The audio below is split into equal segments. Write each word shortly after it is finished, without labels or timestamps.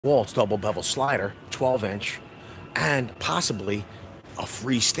DeWalt's double bevel slider, 12-inch, and possibly a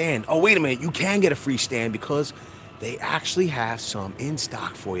free stand. Oh, wait a minute, you can get a free stand because they actually have some in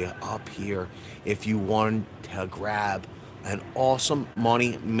stock for you up here if you want to grab an awesome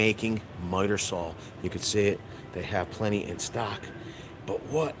money-making miter saw. You can see it, they have plenty in stock. But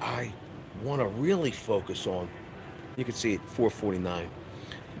what I want to really focus on, you can see it, $449.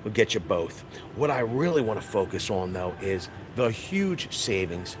 We'll get you both. What I really want to focus on, though, is the huge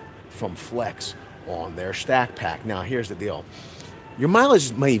savings from Flex on their stack pack. Now, here's the deal. Your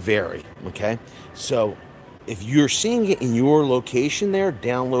mileage may vary, okay? So if you're seeing it in your location there,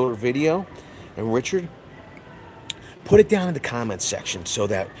 download a video, and Richard, put it down in the comments section so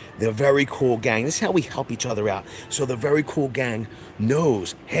that the Very Cool Gang, this is how we help each other out, so the Very Cool Gang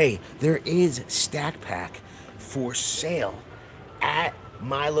knows, hey, there is stack pack for sale at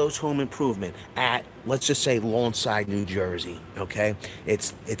Milo's Home Improvement at, let's just say, Lawnside, New Jersey. Okay,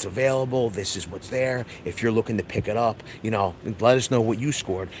 it's available. This is what's there. If you're looking to pick it up, you know, let us know what you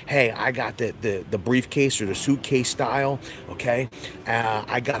scored. Hey, I got the briefcase or the suitcase style. Okay,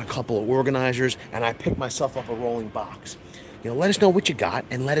 I got a couple of organizers, and I picked myself up a rolling box. You know, let us know what you got,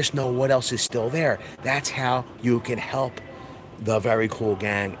 and let us know what else is still there. That's how you can help the Very Cool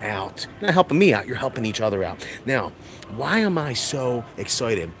Gang out. You're not helping me out, you're helping each other out. Now, why am I so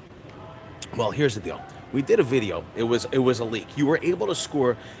excited? Well, here's the deal. We did a video. It was a leak. You were able to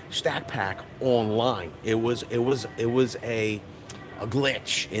score stack pack online. It was a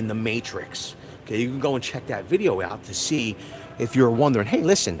glitch in the matrix. Okay, you can go and check that video out to see if you're wondering, hey,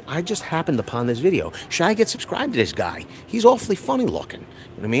 listen, I just happened upon this video. Should I get subscribed to this guy? He's awfully funny looking. You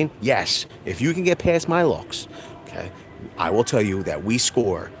know what I mean? Yes, if you can get past my looks, okay, I will tell you that we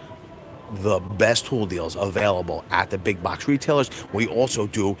score the best tool deals available at the big box retailers. We also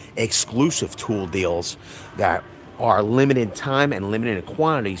do exclusive tool deals that are limited in time and limited in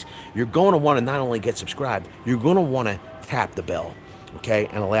quantities. You're going to want to not only get subscribed, you're going to want to tap the bell, okay,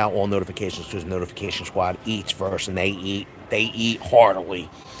 and allow all notifications, because Notification Squad eats first, and they eat heartily.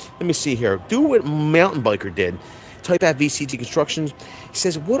 Let me see here. Do what Mountain Biker did. Type out VCT Constructions. He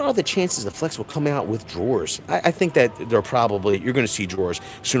says, what are the chances the Flex will come out with drawers? I think that they're probably, you're going to see drawers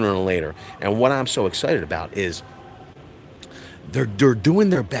sooner or later. And what I'm so excited about is they're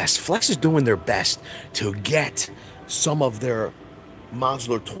doing their best. Flex is doing their best to get some of their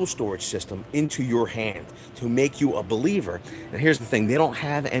modular tool storage system into your hand to make you a believer. And here's the thing. They don't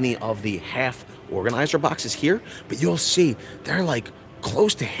have any of the half organizer boxes here, but you'll see they're like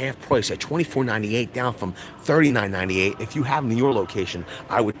close to half price at $24.98, down from $39.98. If you have them in your location,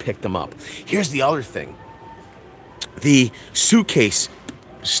 I would pick them up. Here's the other thing. The suitcase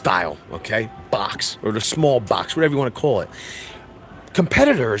style, okay, box, or the small box, whatever you want to call it.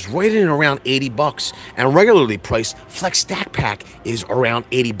 Competitors right in around 80 bucks, and regularly priced Flex Stack Pack is around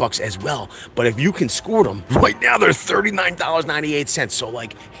 80 bucks as well. But if you can score them, right now they're $39.98, so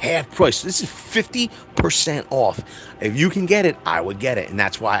like half price. This is 50% off. If you can get it, I would get it, and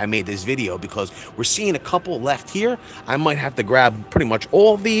that's why I made this video, because we're seeing a couple left here. I might have to grab pretty much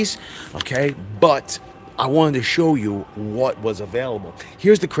all of these, okay, but I wanted to show you what was available.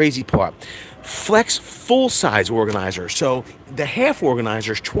 Here's the crazy part. Flex full-size organizer. So the half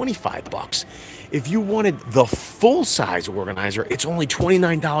organizer is 25 bucks. If you wanted the full-size organizer, it's only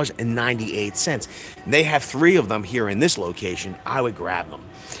 $29.98. They have 3 of them here in this location. I would grab them.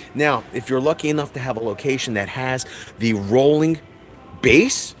 Now, if you're lucky enough to have a location that has the rolling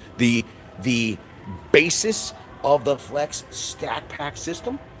base, the basis of the Flex Stack Pack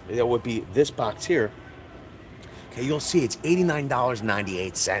system, that would be this box here. Okay, you'll see it's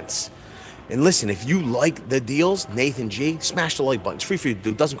 $89.98. And listen, if you like the deals, Nathan G, smash the like button. It's free for you to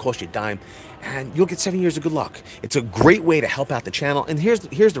do. It doesn't cost you a dime, and you'll get 7 years of good luck. It's a great way to help out the channel. And here's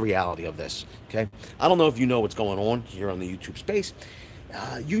the reality of this, okay? I don't know if you know what's going on here on the YouTube space.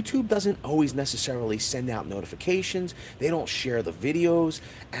 YouTube doesn't always necessarily send out notifications. They don't share the videos,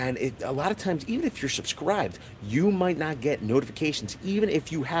 and a lot of times, even if you're subscribed, you might not get notifications, even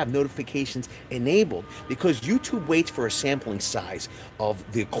if you have notifications enabled, because YouTube waits for a sampling size of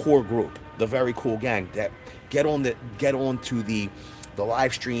the core group, the Very Cool Gang, that get on to the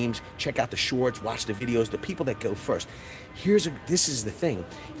live streams, check out the shorts, watch the videos, the people that go first. This is the thing.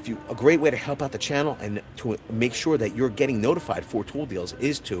 A great way to help out the channel and to make sure that you're getting notified for tool deals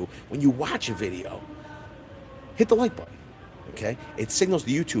is to, when you watch a video, hit the like button. Okay? It signals to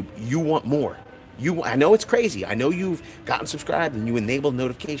YouTube you want more. I know it's crazy. I know you've gotten subscribed and you enabled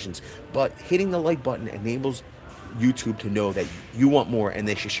notifications, but hitting the like button enables YouTube to know that you want more, and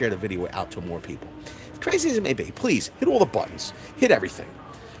they should share the video out to more people. As crazy as it may be, please hit all the buttons. Hit everything.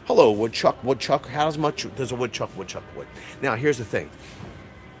 Hello, woodchuck. How much does a woodchuck wood? Now, here's the thing.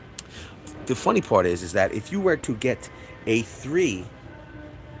 the funny part is that if you were to get a three,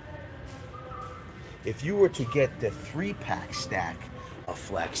 if you were to get the 3-pack stack of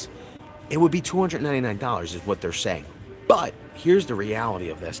Flex, it would be $299 is what they're saying. But here's the reality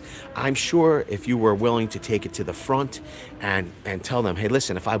of this. I'm sure if you were willing to take it to the front and tell them, hey,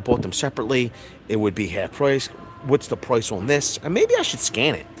 listen, if I bought them separately, it would be half price. What's the price on this? And maybe I should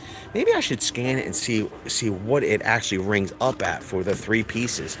scan it. Maybe I should scan it and see what it actually rings up at for the 3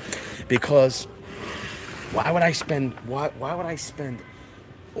 pieces. Because why would I spend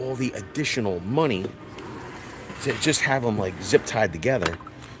all the additional money to just have them like zip tied together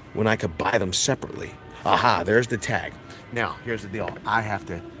when I could buy them separately? Aha, there's the tag. Now, here's the deal. I'm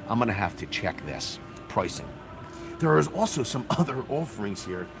gonna have to check this pricing. There is also some other offerings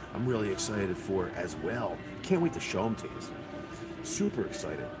here I'm really excited for as well. Can't wait to show them to you. Super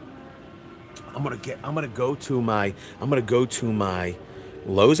excited. I'm gonna go to my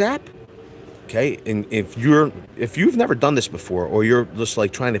Lowe's app. Okay, and if you've never done this before, or you're just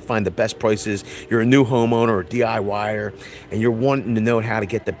like trying to find the best prices, you're a new homeowner or DIYer, and you're wanting to know how to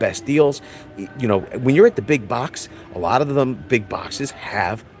get the best deals, you know, when you're at the big box, a lot of them big boxes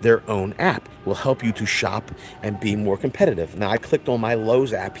have their own app. Will help you to shop and be more competitive. Now I clicked on my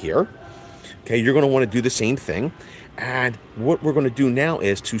Lowe's app here. Okay, you're going to want to do the same thing, and what we're going to do now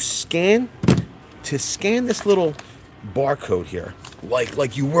is to scan this little barcode here,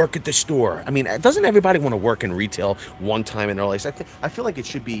 like you work at the store. I mean, doesn't everybody want to work in retail one time in their lives? I feel like it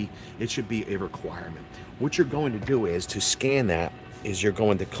should be a requirement. What you're going to do is to scan that is you're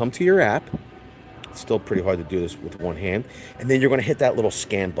going to come to your app. It's still pretty hard to do this with one hand, and then you're going to hit that little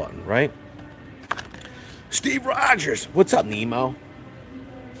scan button, right? Steve Rogers, what's up, Nemo?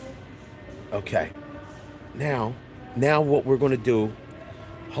 Okay, now what we're going to do.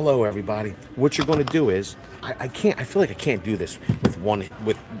 Hello, everybody. What you're going to do is, I feel like I can't do this with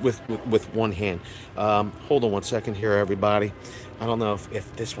one hand. Hold on one second here, everybody. I don't know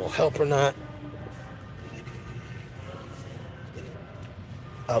if this will help or not.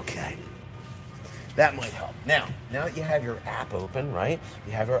 Okay, that might help. Now that you have your app open, right?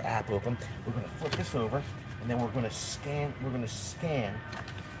 You have your app open. We're going to flip this over, and then we're going to scan. We're going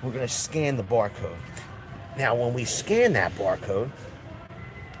to scan the barcode. Now, when we scan that barcode,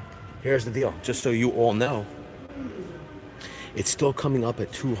 here's the deal, just so you all know, it's still coming up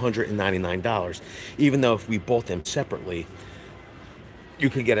at $299, even though if we bought them separately, you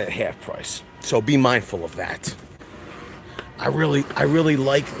could get it at half price. So be mindful of that. I really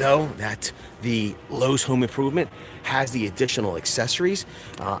like, though, that the Lowe's Home Improvement has the additional accessories.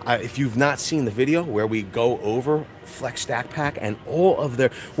 If you've not seen the video where we go over Flex Stack Pack and all of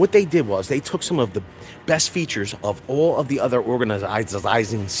their, what they did was they took some of the best features of all of the other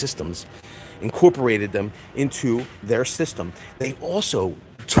organizing systems, incorporated them into their system. They also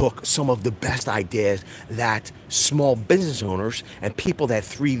took some of the best ideas that small business owners and people that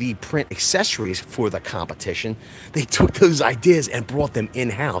 3D print accessories for the competition, they took those ideas and brought them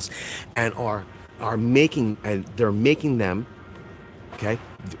in-house and are making, and they're making them, okay,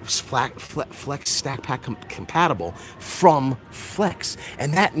 Flex Stack Pack compatible from Flex.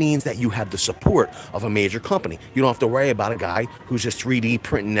 And that means that you have the support of a major company. You don't have to worry about a guy who's just 3D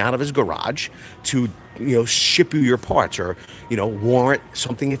printing out of his garage to, you know, ship you your parts, or, you know, warrant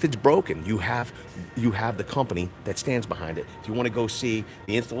something if it's broken. You have the company that stands behind it. If you want to go see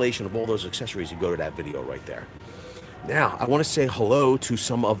the installation of all those accessories, you go to that video right there. Now, I want to say hello to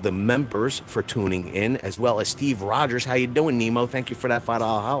some of the members for tuning in, as well as Steve Rogers. How you doing, Nemo? Thank you for that $5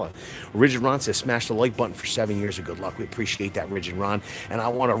 holla. Rigid Ron says, smash the like button for 7 years of good luck. We appreciate that, Rigid Ron. And I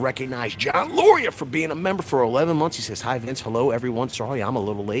want to recognize John Loria for being a member for 11 months. He says, hi, Vince. Hello, everyone. Sorry, I'm a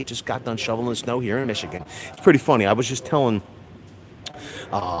little late. Just got done shoveling the snow here in Michigan. It's pretty funny. I was just telling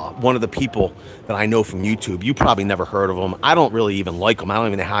one of the people that I know from YouTube, you probably never heard of him. I don't really even like him. I don't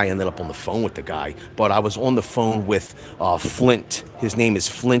even know how I ended up on the phone with the guy, but I was on the phone with Flint. His name is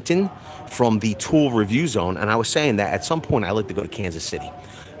Flinton from the Tool Review Zone, and I was saying that at some point I'd like to go to Kansas City.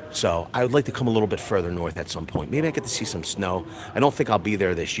 So I would like to come a little bit further north at some point. Maybe I get to see some snow. I don't think I'll be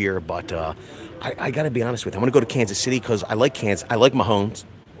there this year, but I got to be honest with you. I'm going to go to Kansas City because I like Kansas. I like Mahomes.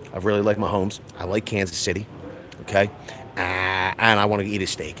 I really like Mahomes. I like Kansas City. Okay. And I want to eat a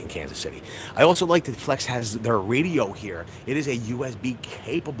steak in Kansas City. I also like that Flex has their radio here. It is a USB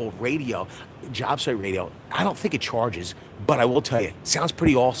capable radio, job site radio. I don't think it charges, but I will tell you, it sounds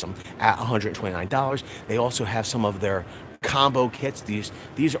pretty awesome at $129. They also have some of their combo kits.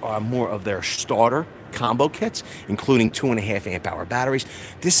 These are more of their starter combo kits, including 2.5 amp hour batteries.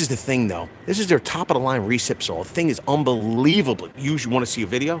 This is the thing though. This is their top of the line recip saw. The thing is unbelievable. You want to see a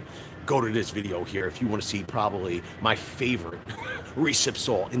video? Go to this video here if you want to see probably my favorite recip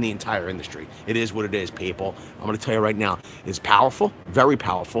saw in the entire industry. It is what it is, people. I'm going to tell you right now, it's powerful, very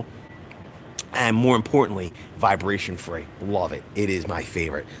powerful, and more importantly, vibration free. Love it. It is my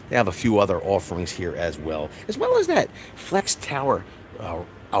favorite. They have a few other offerings here as well as that Flex Tower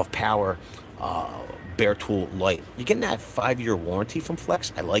of Power bare tool light. You're getting that 5-year warranty from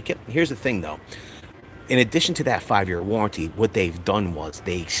Flex. I like it. Here's the thing though. In addition to that 5-year warranty, what they've done was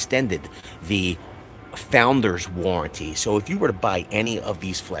they extended the founder's warranty. So if you were to buy any of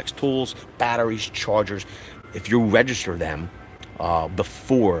these Flex tools, batteries, chargers, if you register them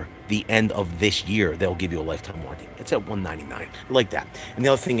before the end of this year, they'll give you a lifetime warranty. It's at $199. I like that. And the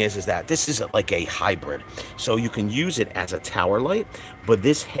other thing is that this is like a hybrid. So you can use it as a tower light, but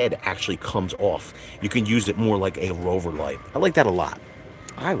this head actually comes off. You can use it more like a rover light. I like that a lot.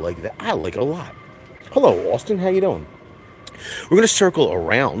 I like that. I like it a lot. Hello, Austin. How you doing? We're going to circle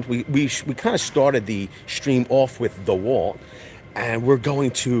around. We kind of started the stream off with DeWalt, and we're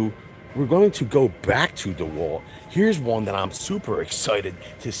going to go back to DeWalt. Here's one that I'm super excited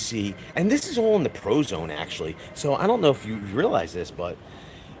to see, and this is all in the Pro Zone actually. So I don't know if you realize this, but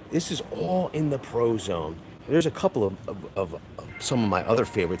this is all in the Pro Zone. There's a couple of some of my other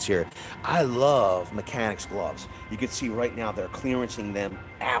favorites here. I love mechanics gloves. You can see right now they're clearancing them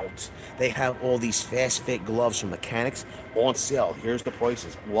out. They have all these fast fit gloves from mechanics on sale. Here's the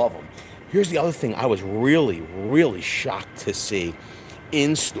prices. Love them. Here's the other thing I was really shocked to see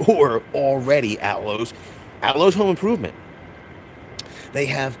in store already at Lowe's Home Improvement. They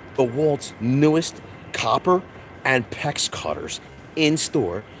have DeWalt's newest copper and PEX cutters in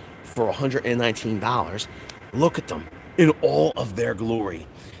store for $119. Look at them in all of their glory.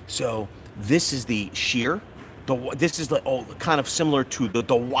 So this is the shear. This is kind of similar to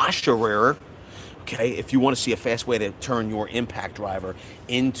the washer. Okay, if you want to see a fast way to turn your impact driver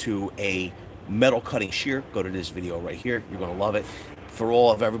into a metal cutting shear, go to this video right here. You're going to love it. For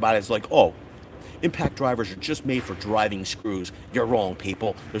all of everybody that's like, oh, impact drivers are just made for driving screws. You're wrong,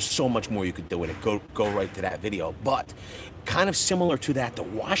 people. There's so much more you could do with it. Go right to that video. But kind of similar to that, the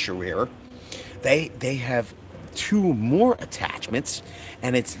washer, they have 2 more attachments,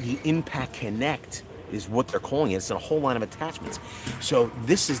 and it's the Impact Connect is what they're calling it. It's a whole line of attachments. So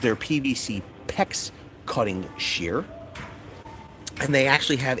this is their PVC PEX cutting shear, and they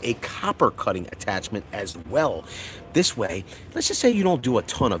actually have a copper cutting attachment as well. This way, let's just say you don't do a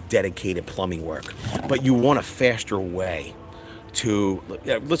ton of dedicated plumbing work, but you want a faster way to,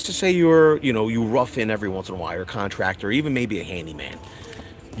 let's just say you rough in every once in a while, you're a contractor, or even maybe a handyman.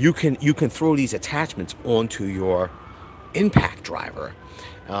 You can throw these attachments onto your impact driver.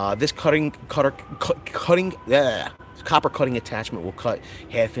 This copper cutting attachment will cut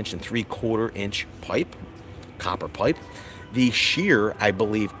 1/2 inch and 3/4 inch pipe, copper pipe. The shear, I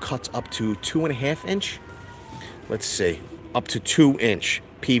believe, cuts up to 2.5 inch. Let's see, up to 2 inch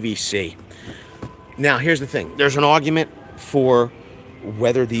PVC. Now, here's the thing. There's an argument for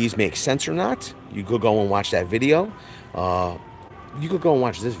whether these make sense or not. You could go and watch that video. You could go and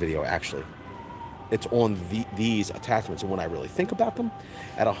watch this video, actually. It's on these attachments, and when I really think about them,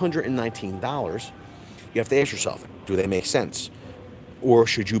 at $119, you have to ask yourself, do they make sense? Or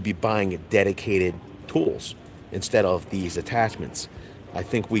should you be buying dedicated tools instead of these attachments? I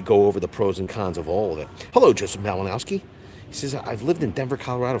think we go over the pros and cons of all of it. Hello, Joseph Malinowski. He says, I've lived in Denver,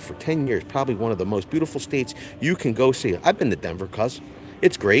 Colorado for 10 years, probably one of the most beautiful states you can go see. I've been to Denver, cuz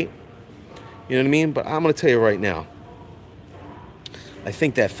it's great. You know what I mean? But I'm going to tell you right now, I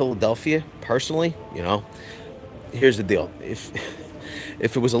think that Philadelphia, personally, here's the deal. If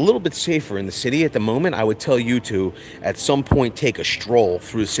it was a little bit safer in the city at the moment, I would tell you to, at some point, take a stroll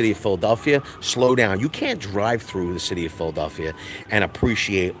through the city of Philadelphia. Slow down. You can't drive through the city of Philadelphia and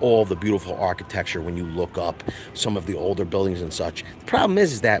appreciate all the beautiful architecture when you look up some of the older buildings and such. The problem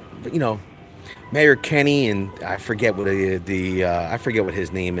is that, Mayor Kenny and I forget what I forget what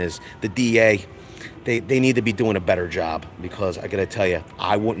his name is, the DA, they need to be doing a better job, because I gotta tell you,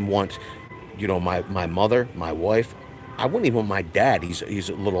 I wouldn't want, my mother, my wife, I wouldn't even want my dad, he's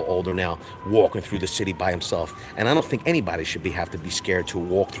a little older now, walking through the city by himself. And I don't think anybody should have to be scared to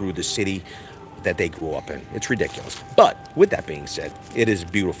walk through the city that they grew up in. It's ridiculous. But with that being said, it is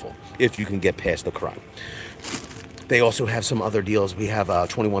beautiful if you can get past the crime. They also have some other deals. We have a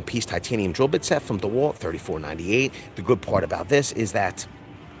 21-piece titanium drill bit set from DeWalt, $34.98. The good part about this is that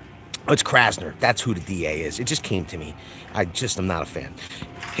Oh, it's Krasner. That's who the DA is. It just came to me. I'm not a fan.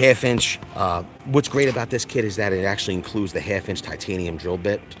 Half inch. What's great about this kit is that it actually includes the half-inch titanium drill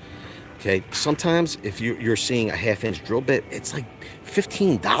bit. Okay, sometimes if you're seeing a half-inch drill bit, it's like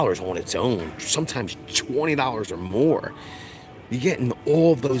 $15 on its own. Sometimes $20 or more. You're getting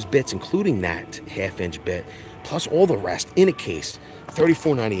all of those bits, including that half-inch bit, plus all the rest in a case.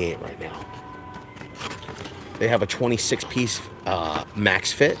 $34.98 right now. They have a 26-piece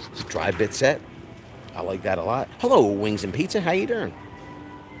max fit dry bit set. I like that a lot. Hello, Wings and Pizza. How you doing?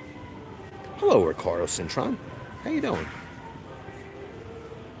 Hello, Ricardo Cintron. How you doing?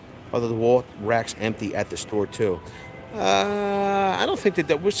 Are the DeWalt racks empty at the store too? I don't think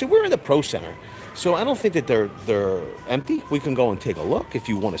that we're in the Pro Center, so I don't think that they're empty. We can go and take a look if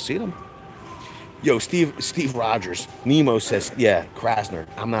you want to see them. Yo, Steve Rogers, Nemo says, yeah, Krasner.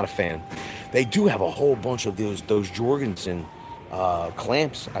 I'm not a fan. They do have a whole bunch of those Jorgensen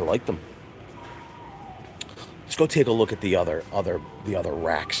clamps. I like them. Let's go take a look at the other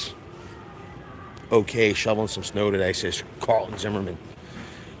racks. Okay, shoveling some snow today, says Carlton Zimmerman.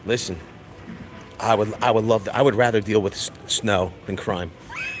 Listen, I would love to. I would rather deal with snow than crime.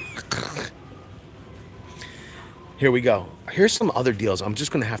 Here we go. Here's some other deals. I'm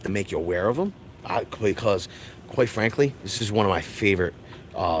just gonna have to make you aware of them because, quite frankly, this is one of my favorite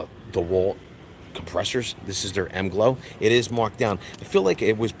DeWalt compressors. This is their M Glow. It is marked down. I feel like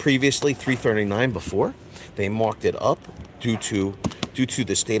it was previously $339 before. They marked it up due to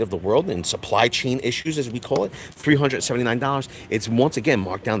the state of the world and supply chain issues, as we call it. $379. It's once again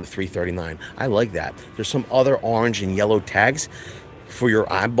marked down to $339. I like that. There's some other orange and yellow tags for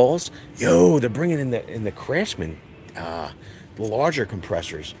your eyeballs. Yo, they're bringing in the Craftsman, the larger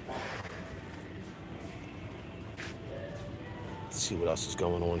compressors. Let's see what else is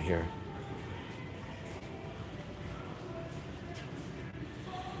going on here.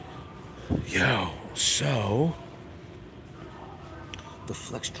 Yo, so the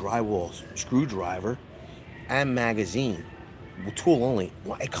Flex drywall screwdriver and magazine, tool only.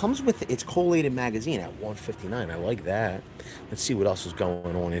 Well, it comes with its collated magazine at $159. I like that. Let's see what else is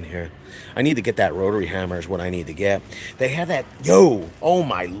going on in here. I need to get that rotary hammer is what I need to get. They have that. Yo, oh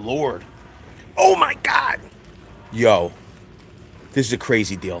my lord, oh my god, yo, this is a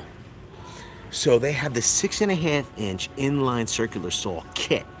crazy deal. So they have the 6.5-inch inline circular saw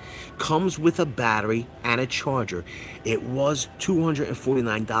kit. Comes with a battery and a charger. It was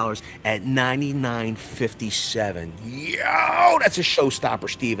 $249 at $99.57. Yo, that's a showstopper,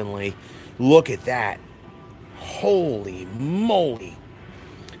 Stephen Lee. Look at that. Holy moly.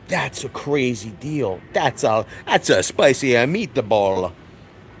 That's a crazy deal. That's a spicy meatball.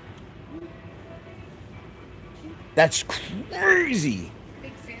 That's crazy.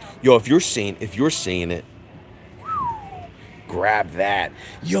 Yo, if you're seeing it, grab that.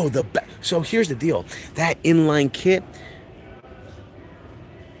 Yo, so here's the deal. That inline kit,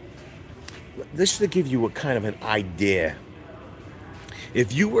 this is to give you a kind of an idea.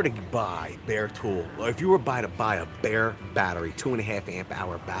 If you were to buy bare tool, or if you were to buy a bare battery, 2.5 amp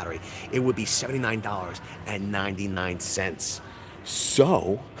hour battery, it would be $79.99.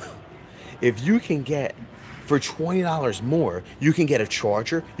 So if you can get, for $20 more, you can get a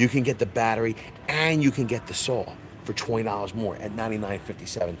charger, you can get the battery, and you can get the saw for $20 more at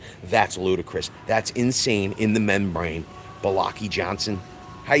 $99.57. That's ludicrous. That's insane in the membrane. Balaki Johnson,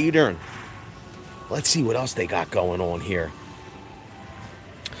 how you doing? Let's see what else they got going on here.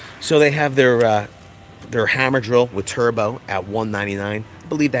 So they have their hammer drill with turbo at $199. I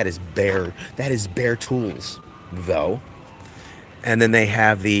believe that is bare. That is bare tools, though. And then they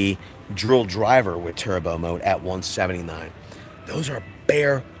have the drill driver with turbo mode at $179. Those are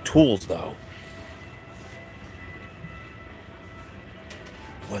bare tools, though.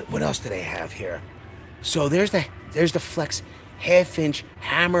 What else do they have here? So there's the Flex half-inch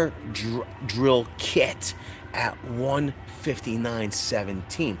hammer drill kit at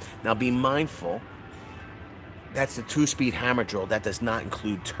 $159.17. Now be mindful, that's the 2-speed hammer drill. That does not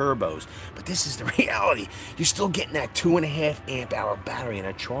include turbos. But this is the reality. You're still getting that 2.5 amp hour battery and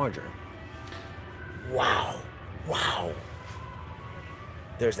a charger. Wow. Wow.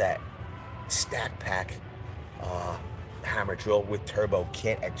 There's that stack pack hammer drill with turbo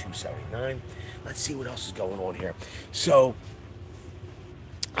kit at $279. Let's see what else is going on here. So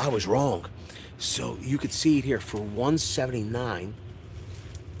I was wrong. So you could see it here for $179.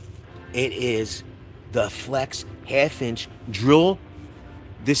 It is the Flex half-inch drill.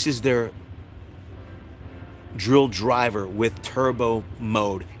 This is their drill driver with turbo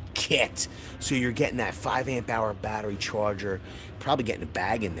mode kit. So you're getting that 5 amp hour battery charger, probably getting a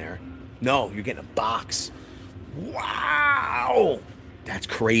bag in there. No, you're getting a box. Wow! That's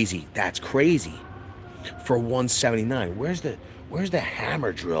crazy. That's crazy. For 179. Where's the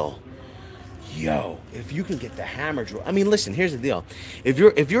hammer drill? Yo, if you can get the hammer drill. I mean, listen, here's the deal. If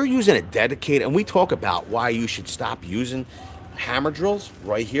you're using a dedicated, and we talk about why you should stop using hammer drills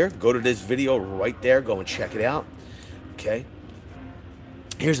right here. Go to this video right there. Go and check it out. Okay.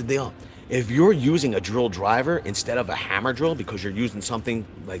 Here's the deal. If you're using a drill driver instead of a hammer drill because you're using something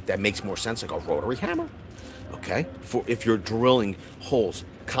like that makes more sense, like a rotary hammer, okay? For if you're drilling holes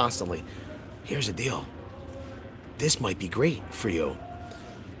constantly, here's the deal. This might be great for you.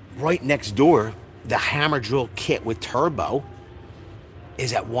 Right next door, the hammer drill kit with turbo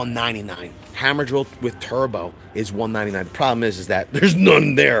is at $199. Hammer drill with turbo is $199. The problem is that there's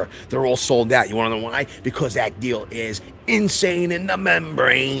none there. They're all sold out. You want to know why? Because that deal is insane in the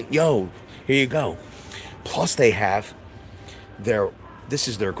membrane. Yo, here you go. Plus they have this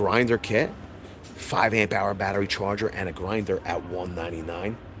is their grinder kit, 5 amp hour battery charger and a grinder at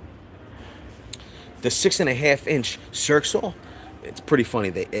 $199. The 6.5 inch circ saw, it's pretty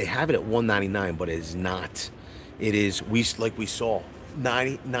funny. They have it at $199, but it is not. It is, like we saw,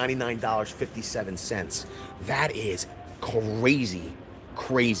 $99.57. That is crazy,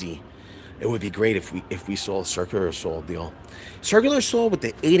 crazy. It would be great if we saw a circular saw deal. Circular saw with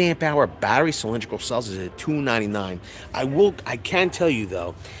the 8 amp hour battery cylindrical cells is at $299. I can tell you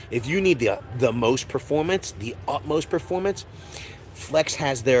though, if you need the most performance, the utmost performance, Flex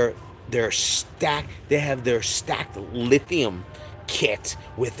has their stacked lithium kit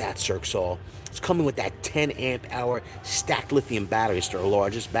with that circ saw. It's coming with that 10 amp hour stacked lithium battery. It's their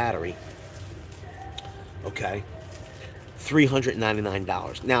largest battery. Okay.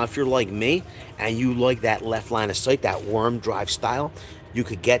 $399. Now, if you're like me and you like that left line of sight, that worm drive style, you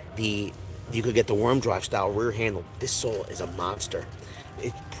could get the worm drive style rear handle. This saw is a monster.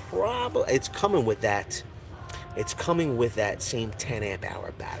 It's coming with that. It's coming with that same 10 amp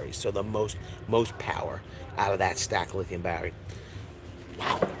hour battery. So the most power out of that stacked lithium battery.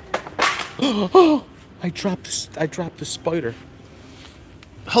 Wow. Oh, I dropped the spider.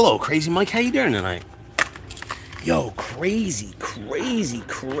 Hello, Crazy Mike. How you doing tonight? Yo, crazy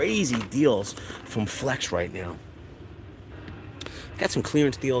deals from Flex right now. Got some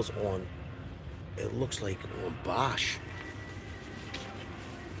clearance deals on, it looks like on Bosch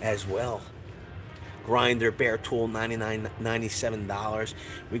as well. Grinder, bare tool, $97.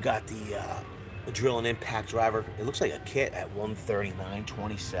 We got the drill and impact driver. It looks like a kit at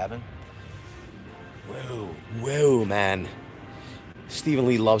 $139.27. Whoa, man. Stephen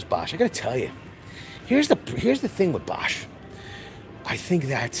Lee loves Bosch. I gotta tell you. Here's the thing with Bosch. I think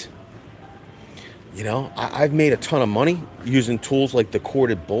that, you know, I've made a ton of money using tools like the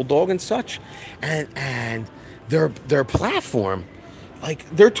corded bulldog and such, and their platform, like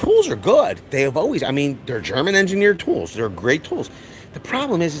their tools are good. They have always, I mean, they're German engineered tools. They're great tools. The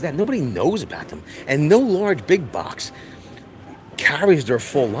problem is that nobody knows about them, and no large big box carries their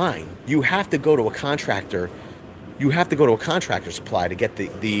full line. You have to go to a contractor. You have to go to a contractor supply to get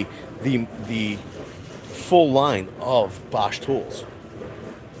the full line of Bosch tools.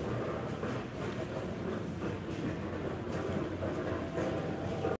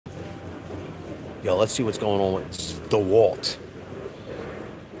 Yo, let's see what's going on with DeWalt.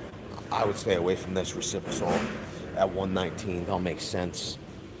 I would stay away from this reciprocal at $119. That'll make sense.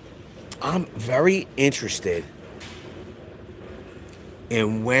 I'm very interested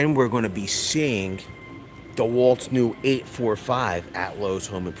in when we're going to be seeing DeWalt's new 845 at Lowe's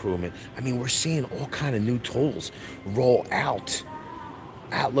Home Improvement. I mean, we're seeing all kind of new tools roll out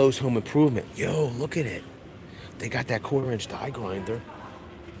at Lowe's Home Improvement. Yo, look at it. They got that 1/4 inch die grinder.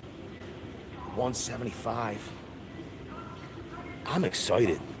 $175. I'm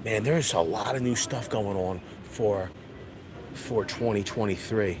excited. Man, there's a lot of new stuff going on for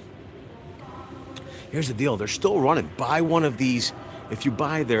 2023. Here's the deal. They're still running. Buy one of these. If you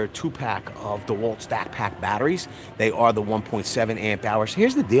buy their 2-pack of DeWalt stack pack batteries, they are the 1.7 amp hours.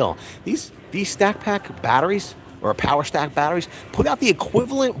 Here's the deal. These stack pack batteries, or power stack batteries, put out the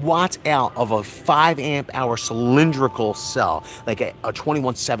equivalent watts out of a 5 amp hour cylindrical cell, like a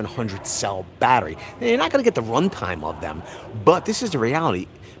 21700 cell battery. Now, you're not going to get the runtime of them, but this is the reality.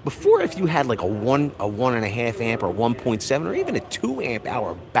 Before, if you had like a 1.5 amp or 1.7 or even a 2 amp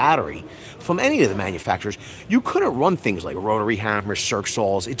hour battery from any of the manufacturers, you couldn't run things like rotary hammers, circ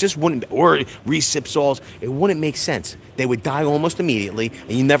saws. It just wouldn't, or recip saws. It wouldn't make sense. They would die almost immediately,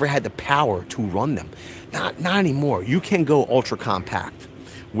 and you never had the power to run them. Not anymore. You can go ultra compact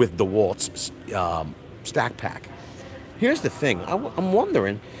with DeWalt's stack pack. Here's the thing. I'm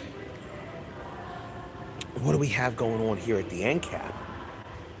wondering, what do we have going on here at the end cap?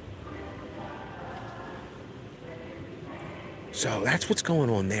 So that's what's going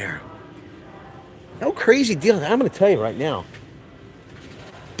on there. No crazy deal. I'm going to tell you right now.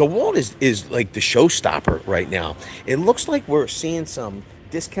 DeWalt is like the showstopper right now. It looks like we're seeing some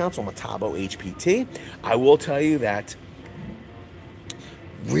discounts on metabo HPT. I will tell you that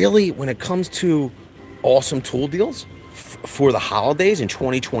really when it comes to awesome tool deals for the holidays in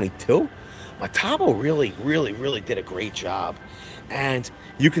 2022, metabo really did a great job. And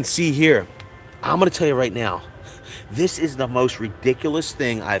you can see here, I'm going to tell you right now, this is the most ridiculous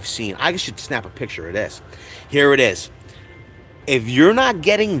thing I've seen. I should snap a picture of this. Here it is. If you're not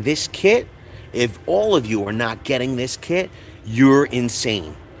getting this kit, if all of you are not getting this kit, you're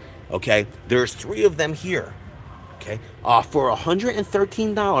insane. Okay? There's 3 of them here. Okay? For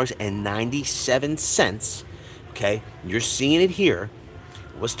 $113.97. Okay? You're seeing it here.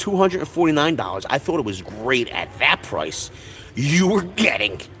 It was $249. I thought it was great at that price. You were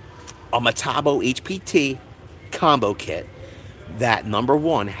getting a metabo HPT combo kit that, number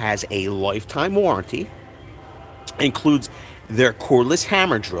 1, has a lifetime warranty, includes their cordless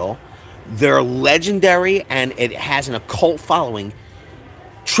hammer drill, their legendary, and it has an occult following,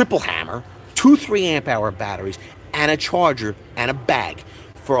 triple hammer, 2 3-amp-hour batteries, and a charger and a bag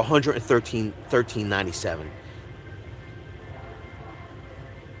for $113.97.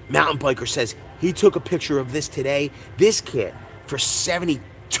 Mountain Biker says he took a picture of this today, this kit, for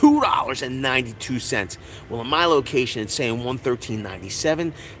 $72.92. Well, in my location, it's saying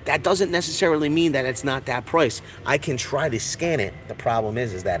 $113.97. That doesn't necessarily mean that it's not that price. I can try to scan it. The problem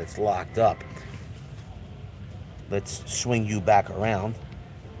is that it's locked up. Let's swing you back around.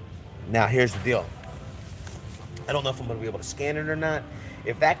 Now, here's the deal. I don't know if I'm going to be able to scan it or not.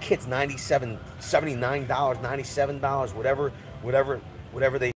 If that kit's $79, $97,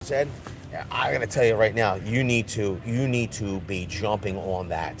 whatever they said, I gotta tell you right now, you need to be jumping on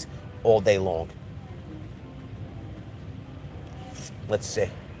that all day long. Let's see.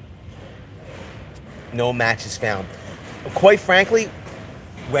 No matches found. Quite frankly,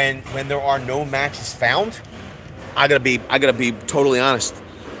 when there are no matches found, I gotta be totally honest.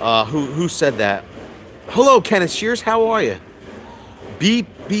 Who said that? Hello, Kenneth Shears. How are you?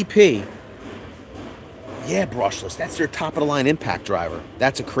 BP. Yeah, brushless. That's their top-of-the-line impact driver.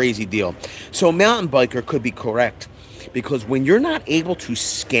 That's a crazy deal. So Mountain Biker could be correct, because when you're not able to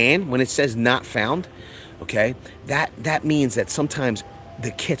scan, when it says not found, okay, that means that sometimes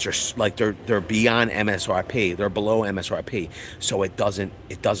the kits are like they're beyond MSRP. They're below MSRP. So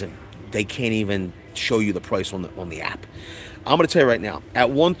they can't even show you the price on the app. I'm going to tell you right now, at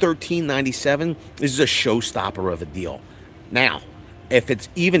 $113.97, this is a showstopper of a deal. Now, if it's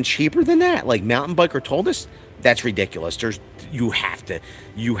even cheaper than that, like Mountain Biker told us, that's ridiculous. You have to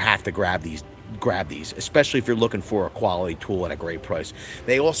grab these, especially if you're looking for a quality tool at a great price.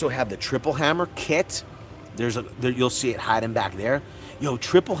 They also have the triple hammer kit. You'll see it hiding back there. Yo,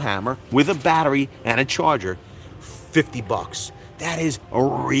 triple hammer with a battery and a charger, $50. That is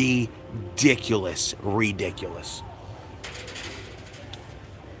ridiculous.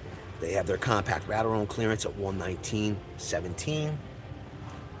 They have their compact router on clearance at $119.17.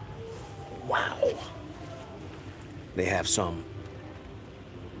 Wow. They have some.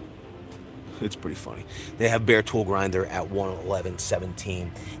 It's pretty funny. They have bare tool grinder at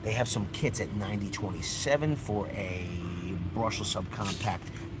 $111.17. They have some kits at $90.27 for a brushless subcompact.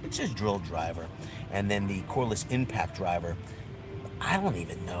 It says drill driver, and then the cordless impact driver. I don't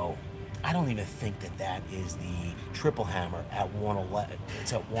even know. I don't even think that is the triple hammer at 111.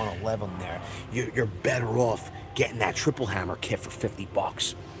 It's at 111 there. You're better off getting that triple hammer kit for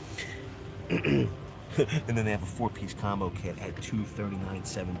 $50. And then they have a 4-piece combo kit at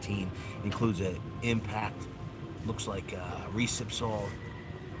 $239.17. Includes an impact, looks like a recip saw,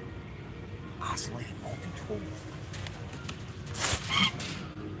 oscillating multi-tool.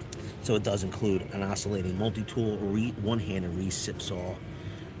 So it does include an oscillating multi-tool, one-handed recip saw,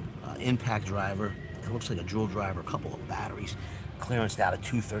 impact driver. It looks like a drill driver, a couple of batteries, clearanced out at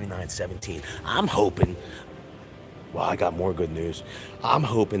 $239.17. I'm hoping. Well, I got more good news. I'm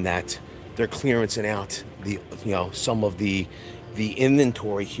hoping that they're clearancing out some of the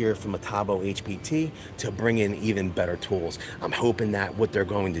inventory here from metabo HPT to bring in even better tools. I'm hoping that what they're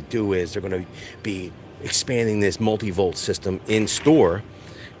going to do is they're going to be expanding this multi-volt system in store,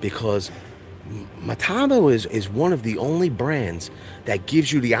 because metabo is one of the only brands that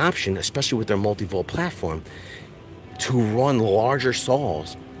gives you the option, especially with their multi-volt platform, to run larger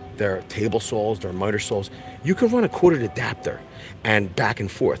saws, their table saws, their miter saws. You can run a corded adapter and back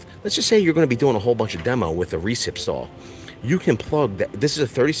and forth. Let's just say you're going to be doing a whole bunch of demo with a recip saw. You can plug that. This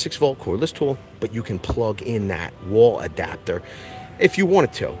is a 36-volt cordless tool, but you can plug in that wall adapter if you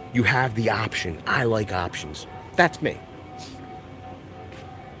wanted to. You have the option. I like options. That's me.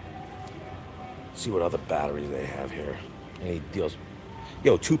 Let's see what other batteries they have here. Any deals?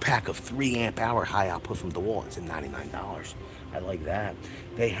 Yo, 2-pack of 3 amp hour high output from DeWalt. It's at $99. I like that.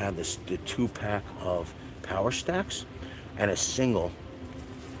 They have the 2-pack of power stacks and a single.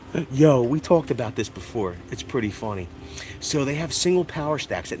 Yo, we talked about this before. It's pretty funny. So they have single power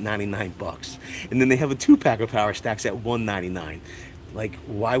stacks at 99 bucks. And then they have a 2-pack of power stacks at $199. Like,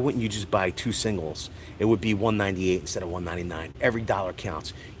 why wouldn't you just buy 2 singles? It would be $198 instead of $199. Every dollar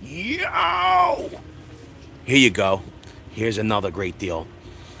counts. Yo! Here you go. Here's another great deal.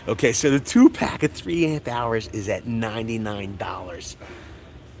 Okay, so the 2-pack of 3 amp hours is at $99.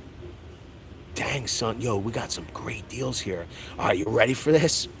 Dang, son. Yo, we got some great deals here. All right, you ready for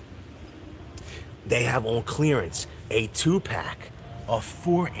this? They have on clearance a 2-pack of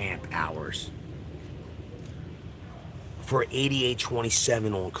 4 amp hours for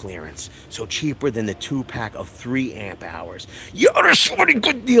 $88.27 on clearance. So cheaper than the 2-pack of 3 amp hours. Yo, there's so many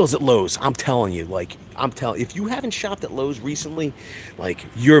good deals at Lowe's. I'm telling you, if you haven't shopped at Lowe's recently, like,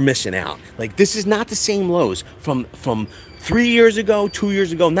 you're missing out. Like, this is not the same Lowe's from 3 years ago, 2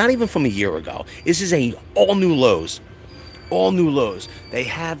 years ago, not even from a year ago. This is a all new Lowe's. All new Lowe's. They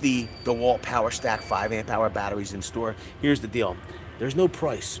have the DeWalt Power Stack 5 amp hour batteries in store. Here's the deal. There's no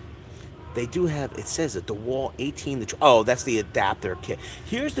price. They do have, it says a DeWalt 18 to, oh, that's the adapter kit.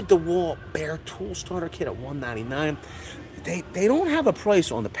 Here's the DeWalt Bare Tool Starter Kit at $199. They don't have a price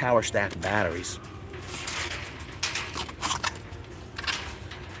on the Power Stack batteries.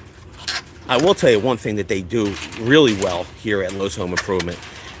 I will tell you one thing that they do really well here at Lowe's Home Improvement,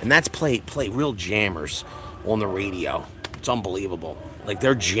 and that's play real jammers on the radio. It's unbelievable. Like,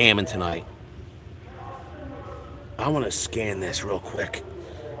 they're jamming tonight. I want to scan this real quick.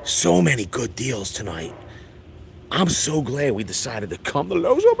 So many good deals tonight. I'm so glad we decided to come to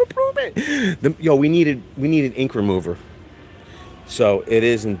Lowe's Home Improvement. Yo, we needed ink remover. So it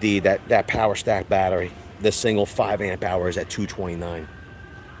is indeed that Power Stack battery. The single 5 amp hours at $229.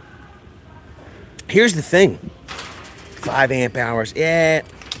 Here's the thing. 5 amp hours, yeah,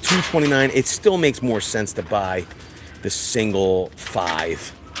 $229. It still makes more sense to buy the single 5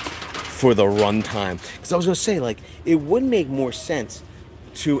 for the runtime. Because I was gonna say, like, it would make more sense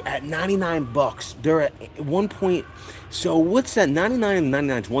to, at 99 bucks, they're at 1 point. So what's that? 99 and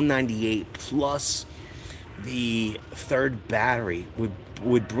 99 is 198 plus the third battery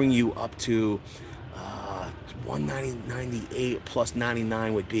would bring you up to 198 plus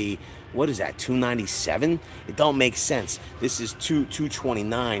 99 would be, what is that, 297? It don't make sense. This is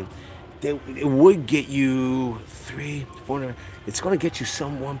 229. It would get you 400. It's going to get you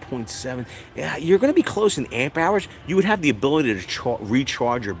some 1.7. Yeah, you're going to be close in amp hours. You would have the ability to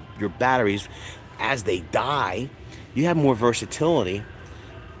recharge your batteries as they die. You have more versatility,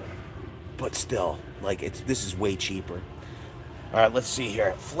 but still, like, this is way cheaper. All right, let's see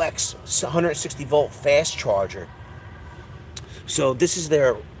here. Flex 160 volt fast charger. So this is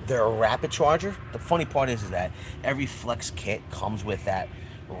their rapid charger. The funny part is that every Flex kit comes with that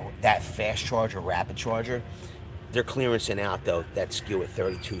fast charger, rapid charger. They're clearancing out though that SKU at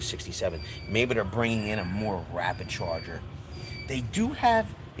 $32.67. Maybe they're bringing in a more rapid charger. They do have,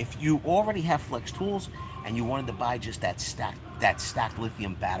 if you already have Flex tools and you wanted to buy just that stacked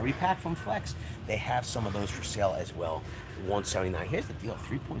lithium battery pack from Flex, they have some of those for sale as well. $179. Here's the deal: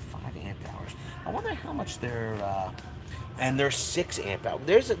 3.5 amp hours. I wonder how much they're. And they're 6 amp hours.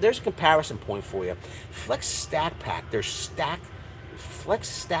 There's a comparison point for you. Flex Stack Pack. Their Flex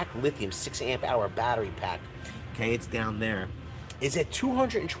Stack Lithium 6 amp hour battery pack. Okay, it's down there. Is at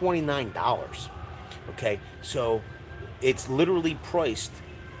 $229. Okay, so it's literally priced.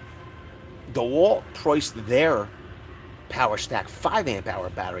 DeWalt priced their Power Stack 5 amp hour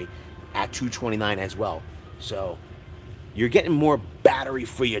battery at $229 as well. So you're getting more battery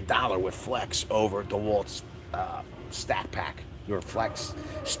for your dollar with Flex over DeWalt's Stack Pack. Your Flex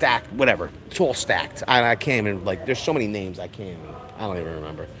Stack, whatever. It's all stacked. I can't even, like, there's so many names I don't even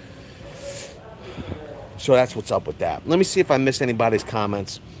remember. So that's what's up with that. Let me see if I missed anybody's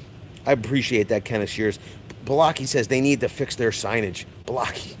comments. I appreciate that, Kenneth Shears. Balaki says they need to fix their signage.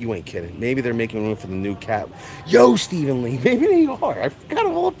 Balaki, you ain't kidding. Maybe they're making room for the new cat. Yo, Stephen Lee, maybe they are. I forgot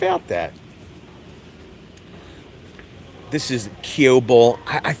all about that. This is kobalt.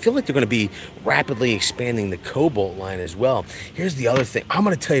 I feel like they're going to be rapidly expanding the kobalt line as well. Here's the other thing. I'm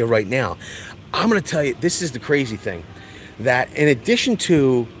going to tell you right now. I'm going to tell you, this is the crazy thing. That in addition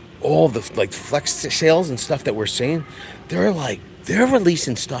to all the like Flex sales and stuff that we're seeing, they're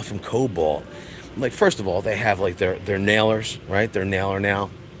releasing stuff in kobalt. Like, first of all, they have like their nailers, right? Their nailer now,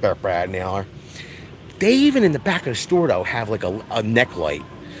 Brad nailer. They even in the back of the store though have like a neck light.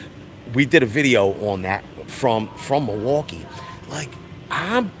 We did a video on that from Milwaukee. Like,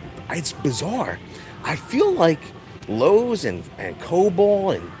 it's bizarre. I feel like Lowe's and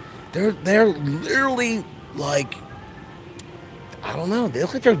Cobalt, and they're literally like, I don't know. They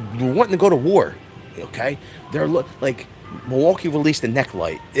look like they're wanting to go to war. Okay, they're like Milwaukee released a neck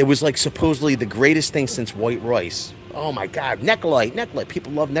light. It was like supposedly the greatest thing since white rice. Oh my God, neck light, neck light.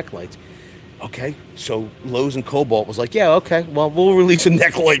 People love neck lights. Okay, so Lowe's and Cobalt was like, yeah, okay, well, we'll release a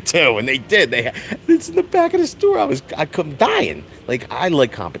neck light too, and they did. It's in the back of the store. I come dying. Like, I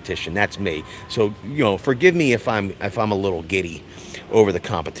like competition. That's me. So, you know, forgive me if I'm a little giddy over the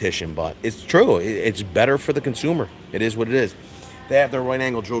competition, but it's true. It's better for the consumer. It is what it is. They have their right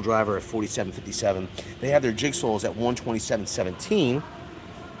angle drill driver at 47.57. They have their jigsaws at 127.17.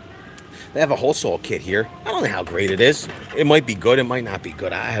 They have a whole saw kit here. I don't know how great it is. It might be good. It might not be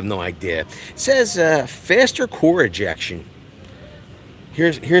good. I have no idea. It says faster core ejection.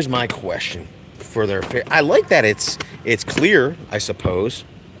 Here's my question for their. I like that it's clear. I suppose.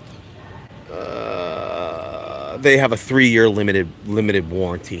 They have a 3-year limited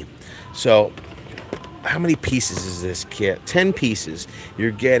warranty. So, how many pieces is this kit? 10 pieces.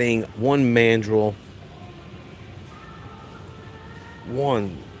 You're getting one mandrel.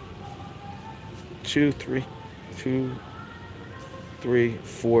 1, 2, 3,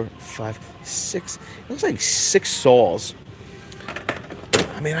 4, 5, 6. It looks like 6 saws.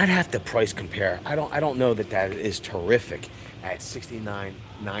 I mean, I'd have to price compare. I don't know that is terrific at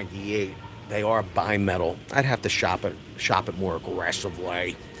 $69.98. They are bimetal. I'd have to shop it more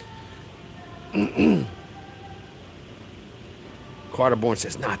aggressively. Carterborn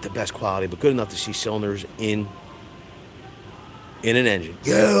says not the best quality, but good enough to see cylinders in an engine.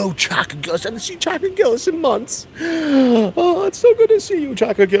 Yo, Chaka Gillis. I haven't seen Chaka Gillis in months. Oh, it's so good to see you,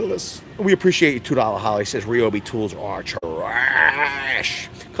 Chaka Gillis. We appreciate you, $2 Holly. Says Ryobi tools are trash.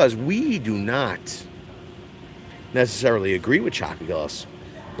 Because we do not necessarily agree with Chaka Gillis,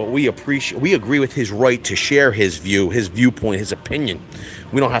 but we agree with his right to share his view, his viewpoint, his opinion.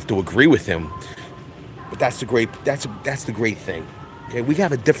 We don't have to agree with him. But that's the great thing. Okay, we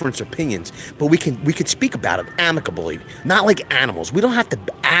have a different opinions, but we can speak about it amicably, not like animals. We don't have to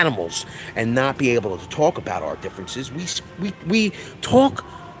be animals and not be able to talk about our differences. We talk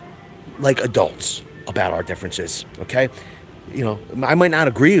like adults about our differences. Okay, you know, I might not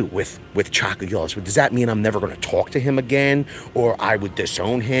agree with Chaka Gillis, but does that mean I'm never going to talk to him again, or I would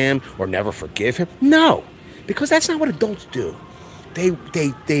disown him, or never forgive him? No, because that's not what adults do. They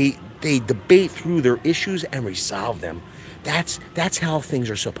debate through their issues and resolve them. That's how things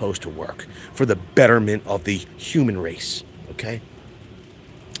are supposed to work for the betterment of the human race. Okay.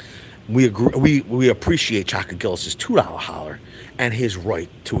 We agree. We appreciate Chaka Gillis's $2 holler and his right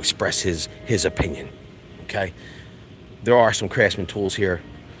to express his opinion. Okay. There are some Craftsman tools here,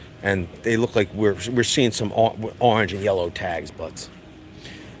 and they look like we're seeing some orange and yellow tags. But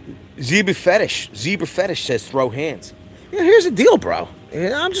Zebra Fetish says throw hands. Yeah, here's the deal, bro.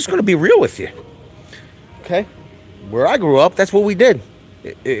 I'm just gonna be real with you. Okay. Where I grew up, that's what we did.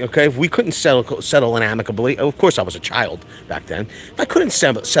 Okay, if we couldn't settle in amicably, of course I was a child back then. If I couldn't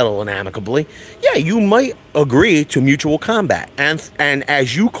settle in amicably, yeah, you might agree to mutual combat and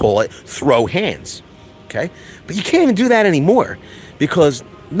as you call it, throw hands. Okay, but you can't even do that anymore because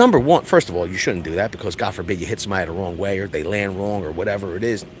number one, first of all, you shouldn't do that because God forbid you hit somebody the wrong way or they land wrong or whatever it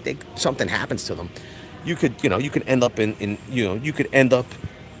is. Something happens to them. You could end up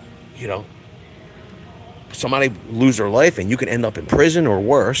somebody lose their life and you can end up in prison or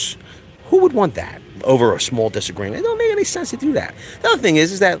worse. Who would want that over a small disagreement? It don't make any sense to do that. The other thing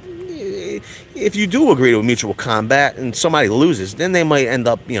is that if you do agree to a mutual combat and somebody loses, then they might end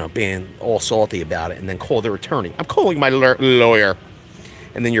up, being all salty about it and then call their attorney. I'm calling my lawyer.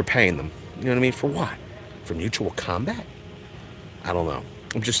 And then you're paying them. You know what I mean? For what? For mutual combat? I don't know.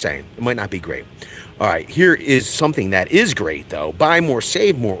 I'm just saying. It might not be great. All right. Here is something that is great, though. Buy more,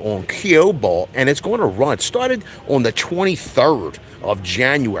 save more on kobalt. And it's going to run. It started on the 23rd of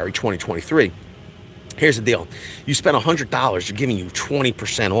January, 2023. Here's the deal. You spend $100, they're giving you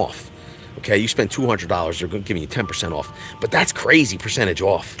 20% off. Okay, you spend $200, they're giving you 10% off. But that's crazy percentage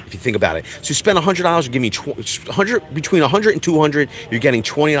off if you think about it. So you spend $100, you're giving you between $100 and $200, you're getting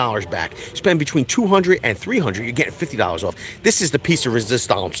 $20 back. You spend between $200 and $300, you're getting $50 off. This is the piece of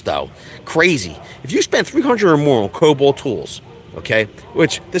resistance, though. Crazy. If you spend $300 or more on kobalt tools, okay,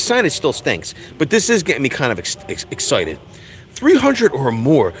 which the signage still stinks, but this is getting me kind of excited. $300 or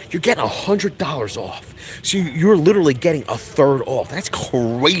more, you're getting $100 off. So you're literally getting a third off. That's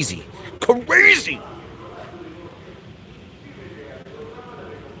crazy. Crazy.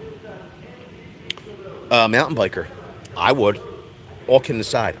 Mountain biker. I would. All kidding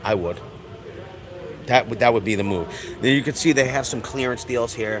aside, I would. That would be the move. Then you can see they have some clearance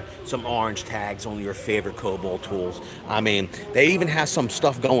deals here, some orange tags on your favorite Kobalt tools. I mean, they even have some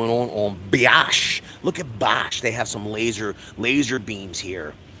stuff going on Bosch. Look at Bosch. They have some laser beams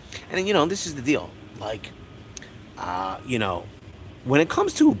here. And you know, this is the deal. Like, you know, when it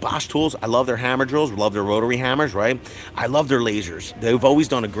comes to Bosch tools, I love their hammer drills, love their rotary hammers, right? I love their lasers. They've always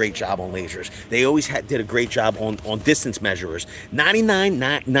done a great job on lasers. They always did a great job on distance measurers.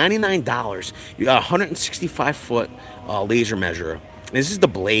 $99, you got a 165-foot laser measurer. And this is the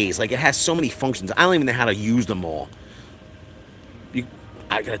Blaze. Like, it has so many functions. I don't even know how to use them all.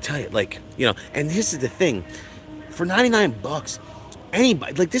 I gotta tell you, like, you know, and this is the thing. For 99 bucks,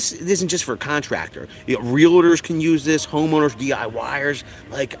 anybody, like, this isn't just for a contractor. You know, realtors can use this, homeowners, DIYers.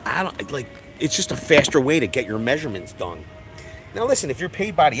 Like, it's just a faster way to get your measurements done. Now listen, if you're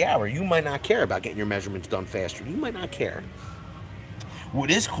paid by the hour, you might not care about getting your measurements done faster. You might not care.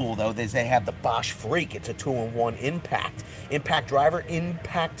 What is cool though is they have the Bosch Freak. It's a 2-in-1 impact driver,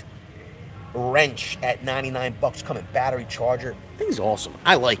 impact wrench at 99 bucks, coming battery charger. Thing's awesome.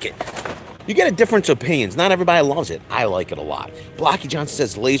 I like it. You get a difference of opinions. Not everybody loves it. I like it a lot. Blocky Johnson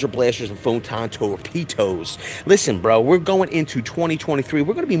says laser blasters and photon torpedoes. Listen, bro, we're going into 2023.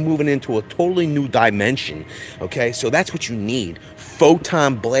 We're going to be moving into a totally new dimension. Okay, so that's what you need: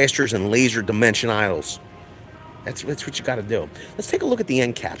 photon blasters and laser dimensionals. That's what you got to do. Let's take a look at the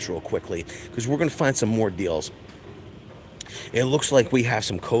end caps real quickly, because we're going to find some more deals. It looks like we have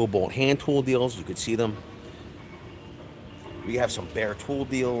some Kobalt hand tool deals. You could see them. We have some bare tool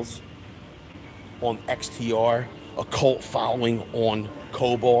deals on XTR, a cult following on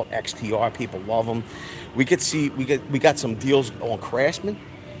Kobalt XTR. People love them. We got some deals on Craftsman.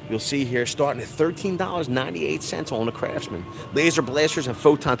 You'll see here starting at $13.98 on the Craftsman. Laser blasters and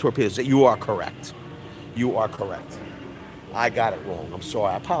photon torpedoes. You are correct. You are correct. I got it wrong. I'm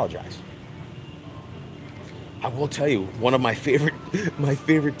sorry. I apologize. I will tell you, one of my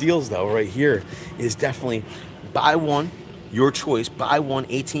favorite deals though right here is definitely buy one, your choice, buy one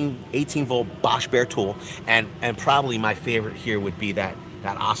 18 volt Bosch bare tool, and probably my favorite here would be that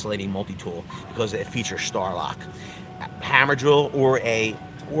oscillating multi-tool, because it features star lock. Hammer drill or a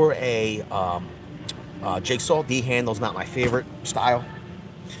jigsaw. D-handle's not my favorite style.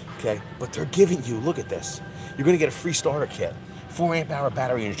 Okay, but they're giving you, look at this. You're gonna get a free starter kit, 4 amp hour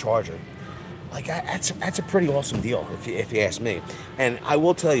battery and charger. Like, that's a pretty awesome deal, if you ask me. And I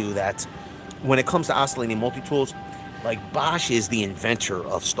will tell you that when it comes to oscillating multi-tools, like, Bosch is the inventor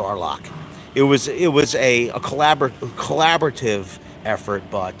of Starlock. It was a collaborative effort,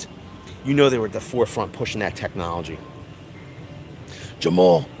 but you know they were at the forefront pushing that technology.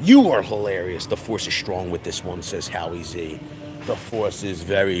 Jamal, you are hilarious. The force is strong with this one, says Howie Z. The force is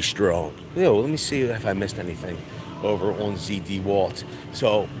very strong. Yo, let me see if I missed anything over on Z DeWalt.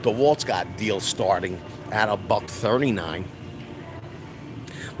 So DeWalt's got deals starting at $139.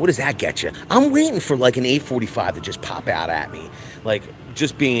 What does that get you? I'm waiting for like an 845 to just pop out at me, like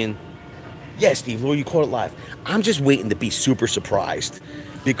just being, yeah, Steve, Lord, you caught it live. I'm just waiting to be super surprised,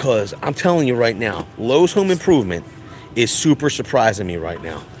 because I'm telling you right now, Lowe's Home Improvement is super surprising me right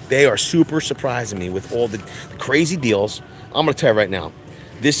now. They are super surprising me with all the crazy deals. I'm gonna tell you right now,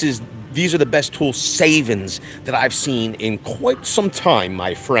 these are the best tool savings that I've seen in quite some time,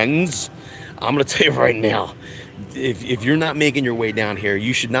 my friends. I'm gonna tell you right now, if you're not making your way down here,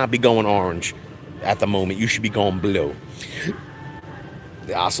 you should not be going orange at the moment. You should be going blue.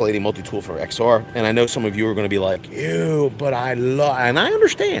 The oscillating multi-tool for XR, and I know some of you are gonna be like, ew, but I love, and I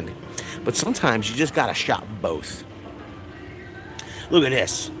understand, but sometimes you just gotta shop both. Look at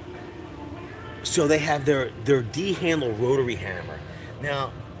this. So they have their D-handle rotary hammer.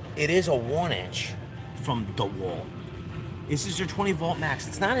 Now, it is a 1-inch from DeWalt. This is your 20 volt max.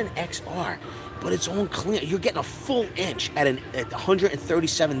 It's not an XR, but it's on clear. You're getting a full inch at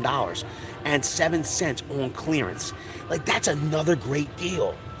 $137.07 on clearance. Like, that's another great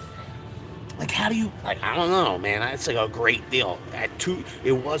deal. Like, how do you, like, I don't know, man. It's like a great deal.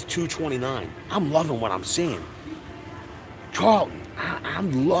 It was $229. I'm loving what I'm seeing. Charlton,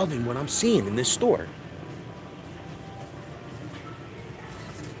 I'm loving what I'm seeing in this store.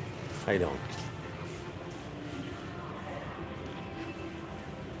 How you doing?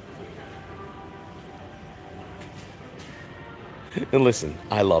 And listen,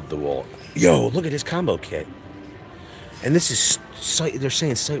 I love DeWalt. Yo, look at this combo kit. And this is they're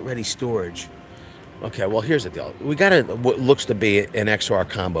saying site-ready storage. Okay, well, here's the deal. We got what looks to be an XR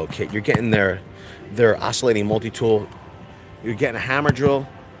combo kit. You're getting their oscillating multi-tool. You're getting a hammer drill,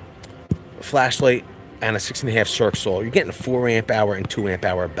 a flashlight, and a 6.5 circ saw. You're getting a 4 amp hour and 2 amp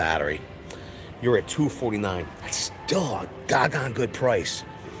hour battery. You're at $249. That's still a doggone good price.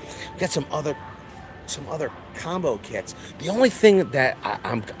 Got some other some other combo kits. The only thing that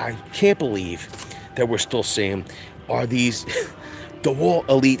I can't believe that we're still seeing are these DeWalt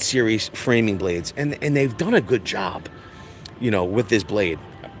Elite Series framing blades, and they've done a good job, you know, with this blade,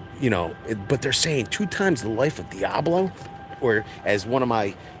 you know. But they're saying 2 times the life of Diablo, or as one of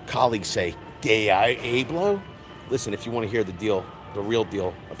my colleagues say, Diablo. Listen, if you want to hear the deal, the real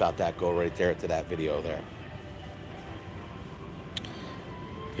deal about that, go right there to that video there.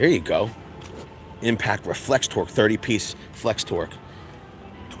 Here you go. Impact Reflex Torque, 30-piece Flex Torque,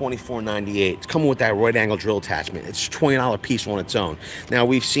 $24.98. It's coming with that right angle drill attachment. It's a $20 piece on its own. Now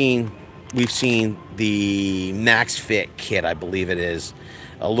we've seen the Max Fit kit, I believe it is,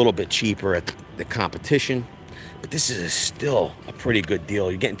 a little bit cheaper at the competition, but this is still a pretty good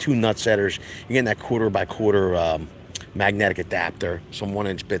deal. You're getting 2 nut setters. You're getting that 1/4x1/4 magnetic adapter, some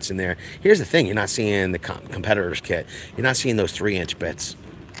 1-inch bits in there. Here's the thing: you're not seeing the competitor's kit. You're not seeing those 3-inch bits.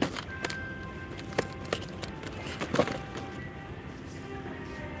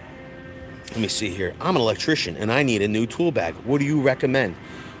 Let me see here. I'm an electrician and I need a new tool bag. What do you recommend?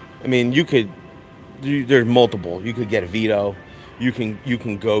 I mean, there's multiple. You could get a Vito. You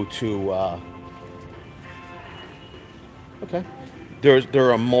can go to okay.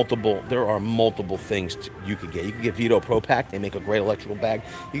 There are multiple things you could get. You could get Vito Pro Pack. They make a great electrical bag.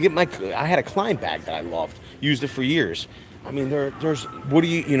 You get I had a Klein bag that I loved. Used it for years. I mean, there's what do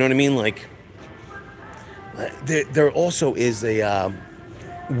you know what I mean? Like there also is a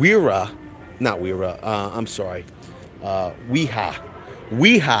Weeha.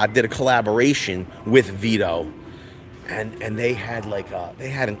 Weeha did a collaboration with Vito, and they had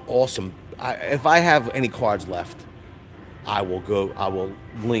an awesome. If I have any cards left, I will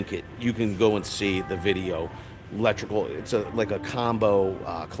link it. You can go and see the video. Electrical. It's like a combo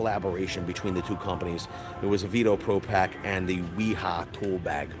collaboration between the 2 companies. There was a Vito Pro Pack and the Weeha tool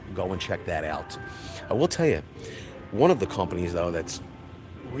bag. Go and check that out. I will tell you, one of the companies though that's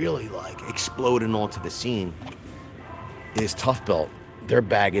really like exploding onto the scene is Tough Belt. Their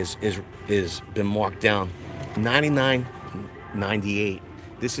bag is been marked down $99.98.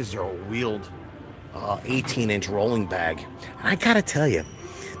 This is their wheeled 18-inch rolling bag. And I gotta tell you,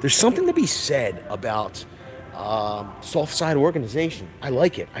 there's something to be said about soft side organization. I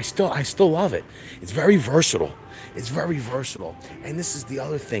like it. I still love it. It's very versatile. It's very versatile. And this is the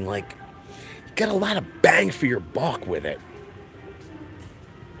other thing, like, you got a lot of bang for your buck with it.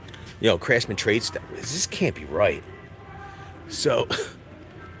 You know, Craftsman Trade Stack. This can't be right. So,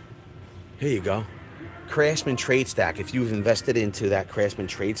 here you go. Craftsman Trade Stack. If you've invested into that Craftsman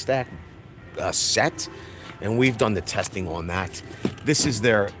Trade Stack set, and we've done the testing on that. This is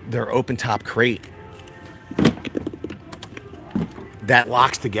their open top crate that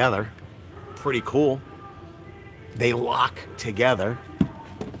locks together. Pretty cool. They lock together.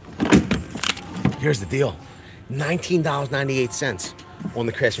 Here's the deal: $19.98 on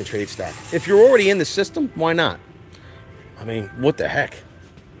the Craftsman Trade Stack. If you're already in the system, why not? I mean, what the heck?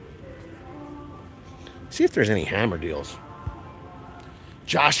 See if there's any hammer deals.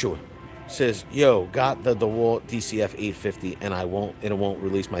 Joshua says, "Yo, got the DeWalt DCF 850, and it won't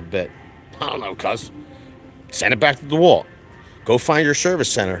release my bit." I don't know, cuz. Send it back to DeWalt. Go find your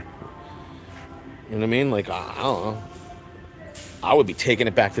service center. You know what I mean? Like, I don't know. I would be taking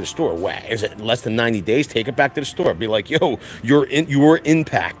it back to the store. Wow, is it less than 90 days? Take it back to the store. Be like, yo, your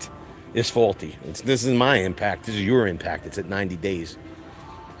impact is faulty. This is my impact. This is your impact. It's at 90 days.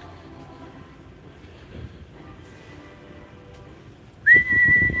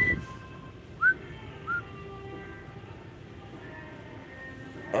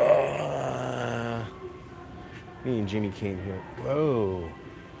 Me and Jimmy came here. Whoa.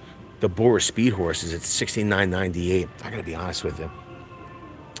 The Bora Speed Horse is at $69.98. I gotta be honest with you.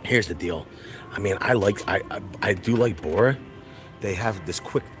 Here's the deal. I mean, I do like Bora. They have this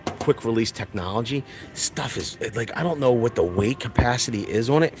quick release technology. Stuff is like, I don't know what the weight capacity is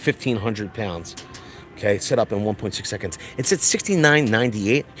on it. 1,500 pounds. Okay, set up in 1.6 seconds. It's at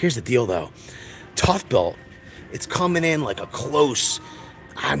 $69.98. Here's the deal though. Tough Belt. It's coming in like a close.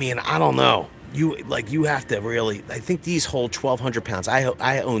 I mean, I don't know. You have to really. I think these hold 1,200 pounds.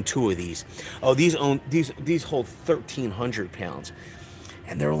 I own 2 of these. Oh, these hold 1,300 pounds,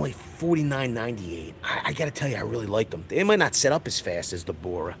 and they're only $49.98. I gotta tell you, I really like them. They might not set up as fast as the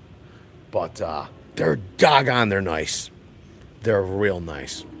Bora, but they're doggone. They're nice. They're real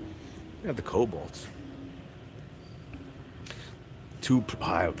nice. You have the Kobolts. Too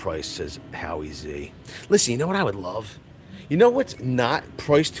high a price, says Howie Z. Listen, you know what I would love? You know what's not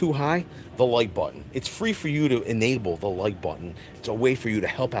priced too high? The like button. It's free for you to enable the like button. It's a way for you to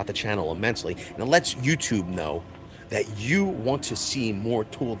help out the channel immensely, and it lets YouTube know that you want to see more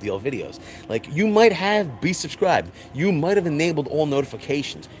tool deal videos. Like, you might have be subscribed, you might have enabled all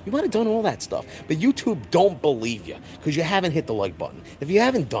notifications, you might have done all that stuff, but YouTube don't believe you because you haven't hit the like button. If you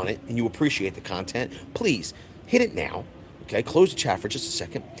haven't done it and you appreciate the content, please hit it now. Okay, close the chat for just a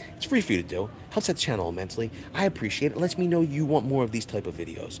second. It's free for you to do. Helps out the channel immensely. I appreciate it. It lets me know you want more of these type of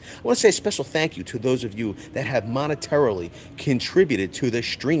videos. I want to say a special thank you to those of you that have monetarily contributed to the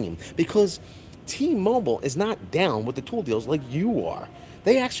stream, because T-Mobile is not down with the tool deals like you are.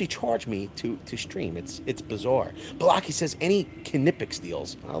 They actually charge me to stream. It's bizarre. Balaki says, any Knipex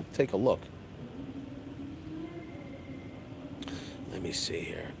deals? I'll take a look. Let me see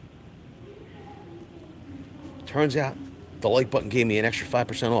here. Turns out the like button gave me an extra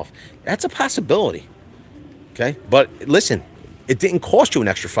 5% off. That's a possibility. Okay? But listen, it didn't cost you an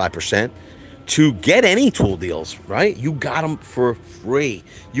extra 5% to get any tool deals, right? You got them for free.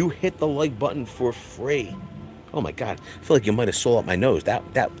 You hit the like button for free. Oh my God. I feel like you might have saw up my nose.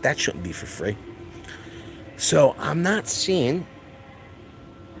 That shouldn't be for free. So I'm not seeing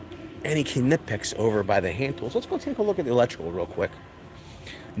any Knipex over by the hand tools. Let's go take a look at the electrical real quick.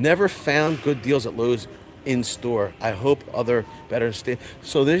 Never found good deals at Lowe's in store. I hope other better state.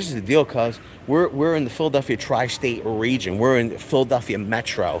 So this is the deal, cuz we're in the Philadelphia tri-state region. We're in Philadelphia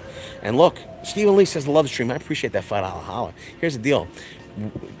Metro. And look, Stephen Lee says, love the stream. I appreciate that $5 holler. Here's the deal.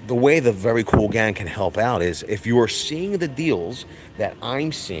 The way the Very Cool Gang can help out is if you are seeing the deals that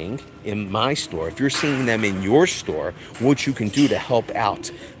I'm seeing in my store, if you're seeing them in your store, what you can do to help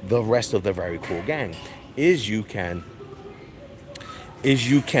out the rest of the Very Cool Gang is you can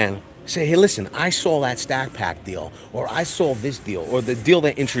say, hey, listen, I saw that stack pack deal, or I saw this deal, or the deal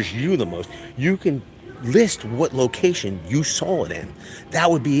that interests you the most. You can list what location you saw it in.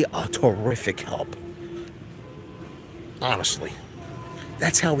 That would be a terrific help. Honestly.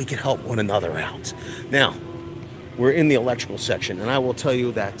 That's how we can help one another out. Now, we're in the electrical section, and I will tell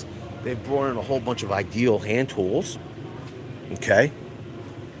you that they've brought in a whole bunch of ideal hand tools. Okay?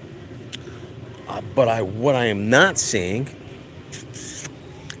 But what I am not seeing,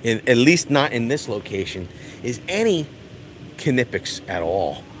 at least not in this location, is any Knipex at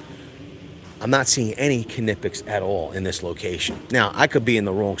all. I'm not seeing any Knipex at all in this location. Now, I could be in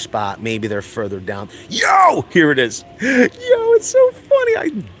the wrong spot. Maybe they're further down. Yo! Here it is. Yo, it's so funny.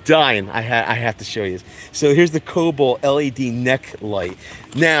 I'm dying. I have to show you this. So here's the Kobalt LED neck light.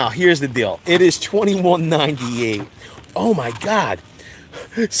 Now, here's the deal. It is $21.98. Oh my God.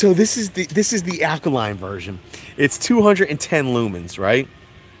 So this is the alkaline version. It's 210 lumens, right?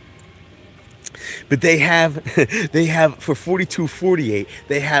 But they have for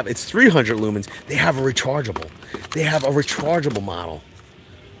 $42.48, it's 300 lumens. They have a rechargeable. They have a rechargeable model.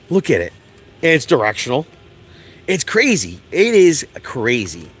 Look at it. And it's directional. It's crazy. It is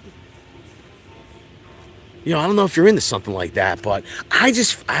crazy. You know, I don't know if you're into something like that, but I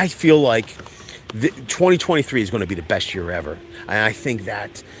feel like 2023 is going to be the best year ever. And I think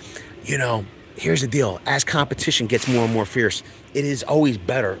that, you know, here's the deal. As competition gets more and more fierce, it is always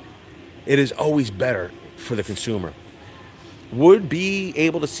better. It is always better for the consumer. Would be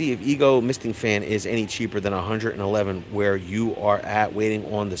able to see if Ego misting fan is any cheaper than 111 where you are at, waiting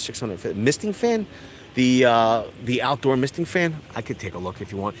on the 650 misting fan, the outdoor misting fan. I could take a look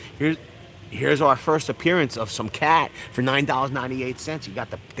if you want. Here's our first appearance of some cat for $9.98. You got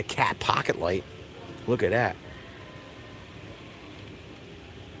the cat pocket light. Look at that.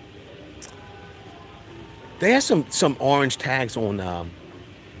 They have some orange tags on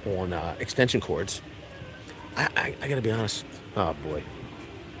extension cords. I gotta be honest. Oh boy.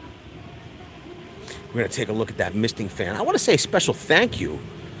 We're gonna take a look at that misting fan. I want to say a special thank you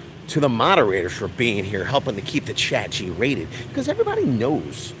to the moderators for being here, helping to keep the chat G rated, because everybody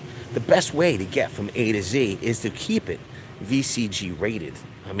knows the best way to get from A to Z is to keep it VCG rated.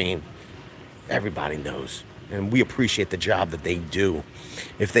 I mean, everybody knows, and we appreciate the job that they do.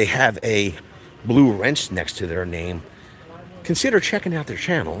 If they have a blue wrench next to their name, consider checking out their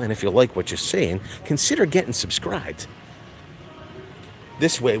channel, and if you like what you're seeing, consider getting subscribed.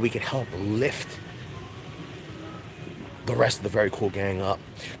 This way we can help lift the rest of the Very Cool Gang up.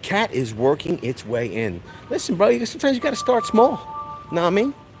 Cat is working its way in. Listen, bro, sometimes you got to start small. Know what I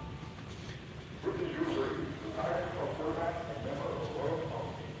mean?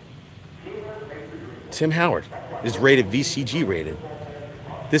 Tim Howard is rated VCG rated.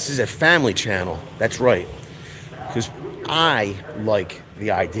 This is a family channel. That's right. Because I like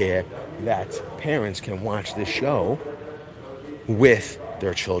the idea that parents can watch this show with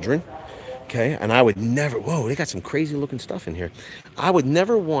their children, okay? And I would never, whoa, they got some crazy looking stuff in here. I would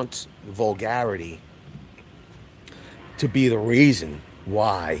never want vulgarity to be the reason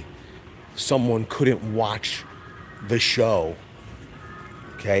why someone couldn't watch the show,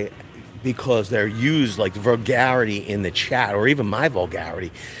 okay, because they're used like vulgarity in the chat, or even my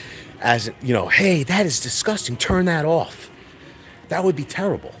vulgarity, as, you know, hey, that is disgusting, turn that off. That would be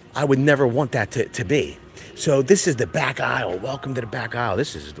terrible. I would never want that to be. So this is the back aisle. Welcome to the back aisle.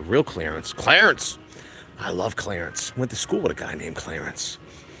 This is the real Clarence. Clarence! I love Clarence. Went to school with a guy named Clarence.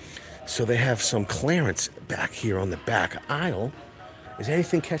 So they have some Clarence back here on the back aisle. Is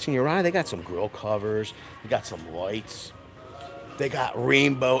anything catching your eye? They got some grill covers. They got some lights. They got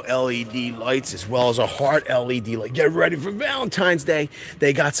rainbow LED lights as well as a heart LED light. Get ready for Valentine's Day.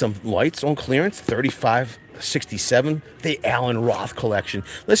 They got some lights on clearance, $35.67. The Allen Roth collection.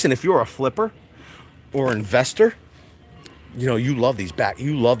 Listen, if you're a flipper or investor, you know, you love these back.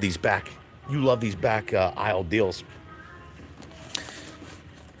 You love these back aisle deals.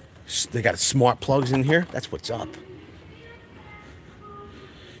 They got smart plugs in here. That's what's up.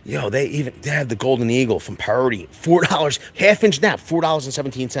 Yo, they have the Golden Eagle from Purdy. $4, half-inch nap,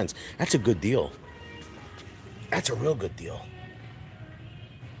 $4.17. That's a good deal. That's a real good deal.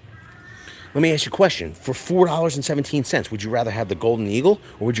 Let me ask you a question. For $4.17, would you rather have the Golden Eagle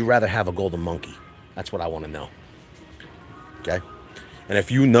or would you rather have a Golden Monkey? That's what I want to know. Okay? And if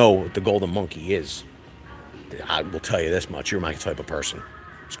you know what the Golden Monkey is, I will tell you this much. You're my type of person.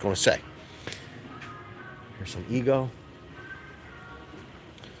 Just going to say. Here's some Ego.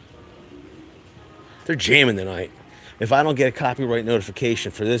 They're jamming tonight. If I don't get a copyright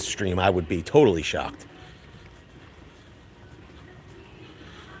notification for this stream, I would be totally shocked.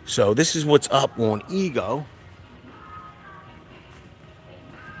 So this is what's up on Ego.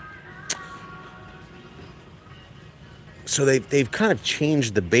 So they've kind of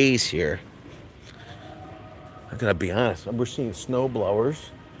changed the base here. I gotta be honest. We're seeing snow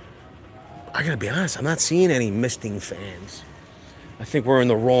blowers. I gotta be honest. I'm not seeing any misting fans. I think we're in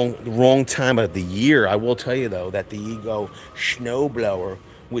the wrong time of the year. I will tell you, though, that the Ego snowblower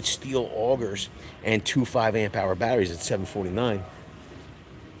with steel augers and 2 5-amp-hour batteries at $749.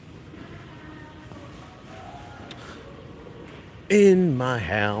 In my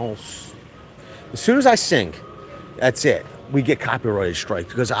house. As soon as I sing, that's it. We get copyrighted strike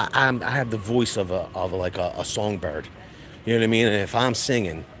because I have the voice of a songbird. You know what I mean? And if I'm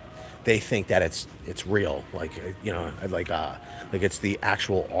singing, they think that it's real, like, you know, like it's the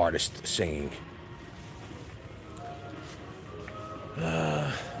actual artist singing.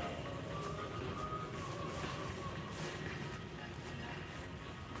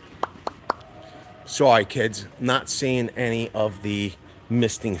 Sorry, kids, not seeing any of the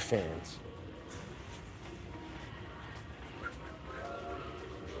misting fans.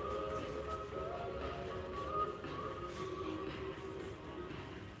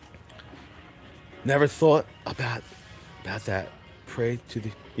 Never thought about that. Pray to the...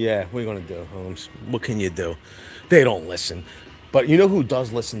 Yeah, what are you going to do, Holmes? What can you do? They don't listen. But you know who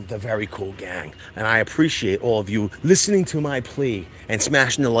does listen? The Very Cool Gang. And I appreciate all of you listening to my plea and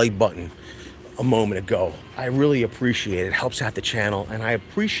smashing the like button a moment ago. I really appreciate it. It helps out the channel. And I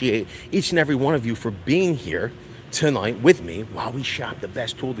appreciate each and every one of you for being here tonight with me while we shop the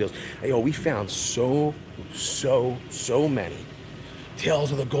best tool deals. Yo, we found so many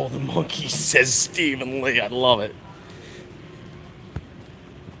Tales of the Golden Monkey, says Stephen Lee. I love it.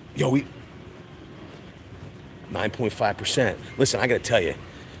 Yo, we 9.5%. Listen, I gotta tell you,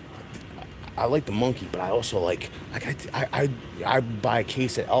 I like the monkey, but I also like I buy a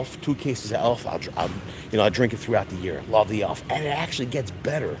case of Elf, 2 cases of Elf. I drink it throughout the year. Love the Elf, and it actually gets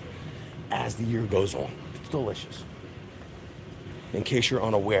better as the year goes on. It's delicious. In case you're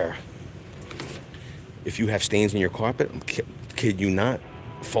unaware, if you have stains in your carpet, kid you not,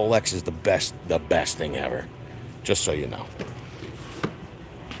 Folex is the best thing ever. Just so you know.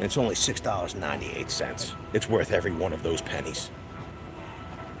 And it's only $6.98. It's worth every one of those pennies.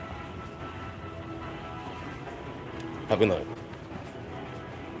 I want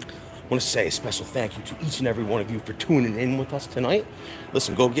to say a special thank you to each and every one of you for tuning in with us tonight.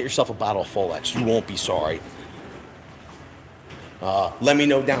 Listen, go get yourself a bottle of Folex. You won't be sorry. Let me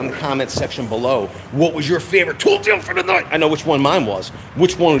know down in the comments section below, what was your favorite tool deal for the night? I know which one mine was.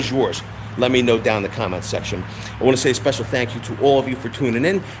 Which one was yours? Let me know down in the comments section. I want to say a special thank you to all of you for tuning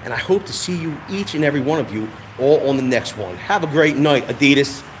in, and I hope to see you, each and every one of you, all on the next one. Have a great night,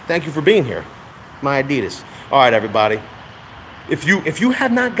 Adidas. Thank you for being here. My Adidas. All right, everybody. If you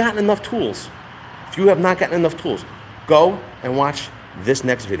have not gotten enough tools, go and watch this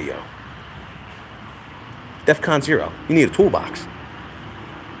next video. DEFCON 0. You need a toolbox.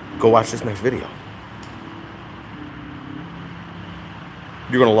 Go watch this next video.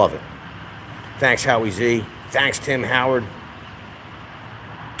 You're going to love it. Thanks, Howie Z. Thanks, Tim Howard.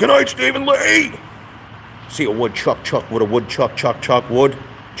 Good night, Stephen Lee. See a woodchuck chuck with a woodchuck chuck wood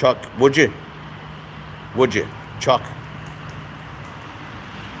chuck, would you? Would you? Chuck.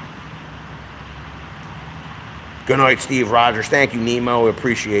 Good night, Steve Rogers. Thank you, Nemo.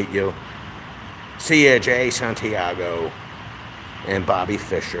 Appreciate you. See ya, Jay Santiago and Bobby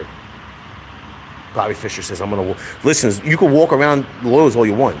Fisher. Bobby Fisher says, I'm gonna listen. You can walk around Lowe's all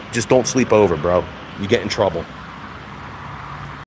you want. Just don't sleep over, bro. You get in trouble.